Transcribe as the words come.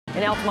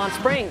In Altamont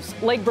Springs,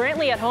 Lake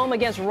Brantley at home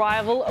against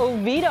rival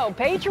Oviedo.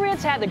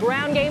 Patriots had the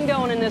ground game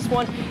going in this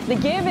one. The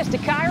give is to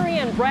Kyrie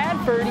and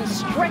Bradford. He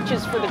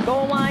stretches for the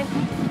goal line,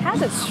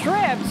 has it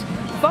stripped.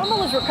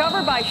 Fumble is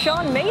recovered by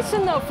Sean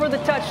Mason, though, for the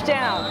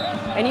touchdown.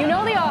 And you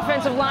know the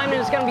offensive lineman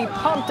is going to be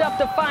pumped up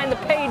to find the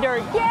pay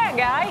dirt. Yeah,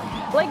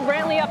 guy. Lake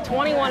Brantley up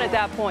 21 at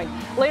that point.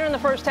 Later in the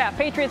first half,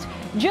 Patriots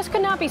just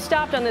could not be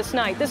stopped on this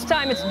night. This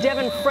time it's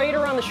Devin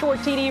Frater on the short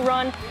TD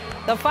run.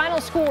 The final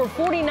score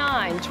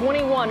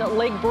 49-21,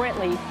 Lake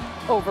Brantley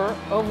over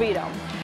Oviedo.